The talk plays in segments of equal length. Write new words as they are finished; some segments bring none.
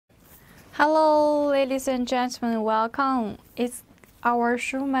Hello, ladies and gentlemen, welcome. It's our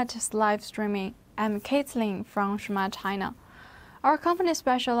Shumatt live streaming. I'm Caitlin from Shumatt, China. Our company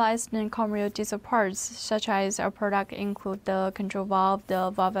specializes in commercial diesel parts, such as our product include the control valve,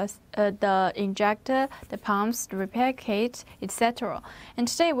 the injector, the pumps, the repair kit, etc. And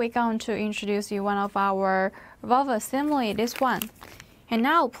today we're going to introduce you one of our valve assembly, this one. And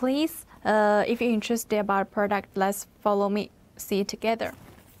now, please, if you're interested about the product, let's follow me. See it together.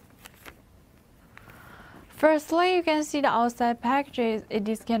 Firstly, you can see the outside package. It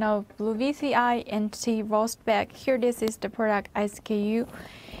is kind of blue VCI and T roast bag. Here, this is the product SKU,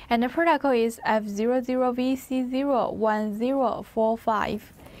 and the product code is F00VC01045.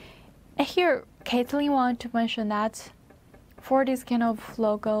 And here, Caitlin wants to mention that for this kind of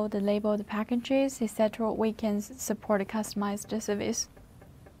logo, the label, the packages, etc., we can support a customized service.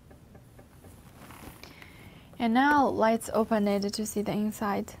 And now, let's open it to see the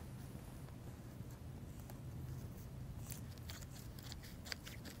inside.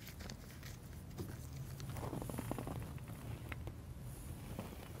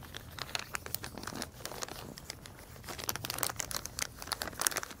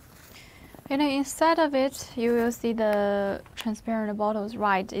 And inside of it, you will see the transparent bottles,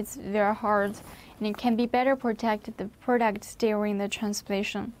 right? It's very hard, and it can be better protect the product during the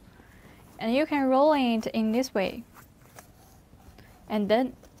transportation. And you can roll it in this way. And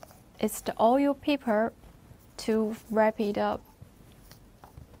then it's the oil paper to wrap it up.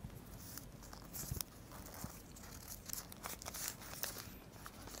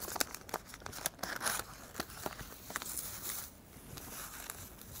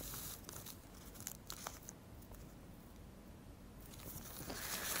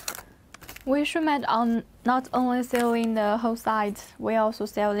 We Shumatt on not only selling the whole side, we also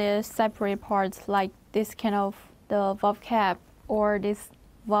sell the separate parts like this kind of the valve cap or this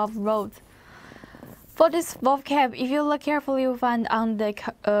valve rod. For this valve cap, if you look carefully, you'll find on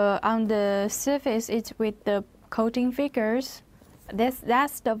the surface it's with the coating figures.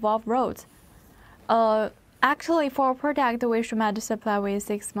 That's the valve rod. Actually, for a product, we Shumatt supply with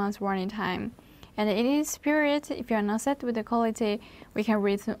 6 months warranty time. And in this period, if you're not satisfied with the quality, we can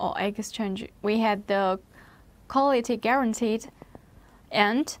return or exchange. We have the quality guaranteed.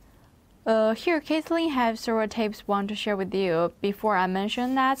 And here, Caitlin has several tips want to share with you. Before I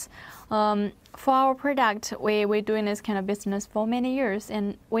mention that, for our product, we're doing this kind of business for many years.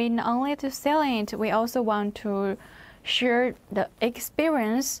 And we not only to sell it, we also want to share the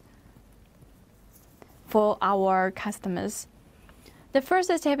experience for our customers. The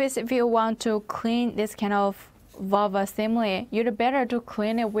first step is if you want to clean this kind of valve assembly, you'd better to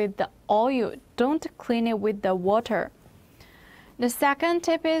clean it with the oil. Don't clean it with the water. The second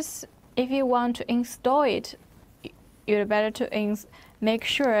tip is if you want to install it, you'd better to make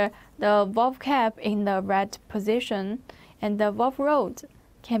sure the valve cap in the right position and the valve rod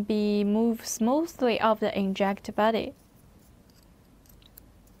can be moved smoothly off the injector body.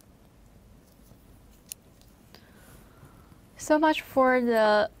 So much for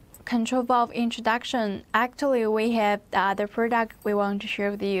the control valve introduction. Actually, we have the other product we want to share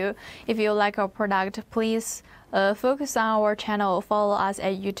with you. If you like our product, please focus on our channel, follow us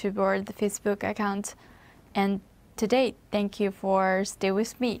at YouTube or the Facebook account. And today, thank you for staying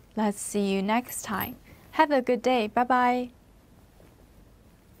with me. Let's see you next time. Have a good day. Bye-bye.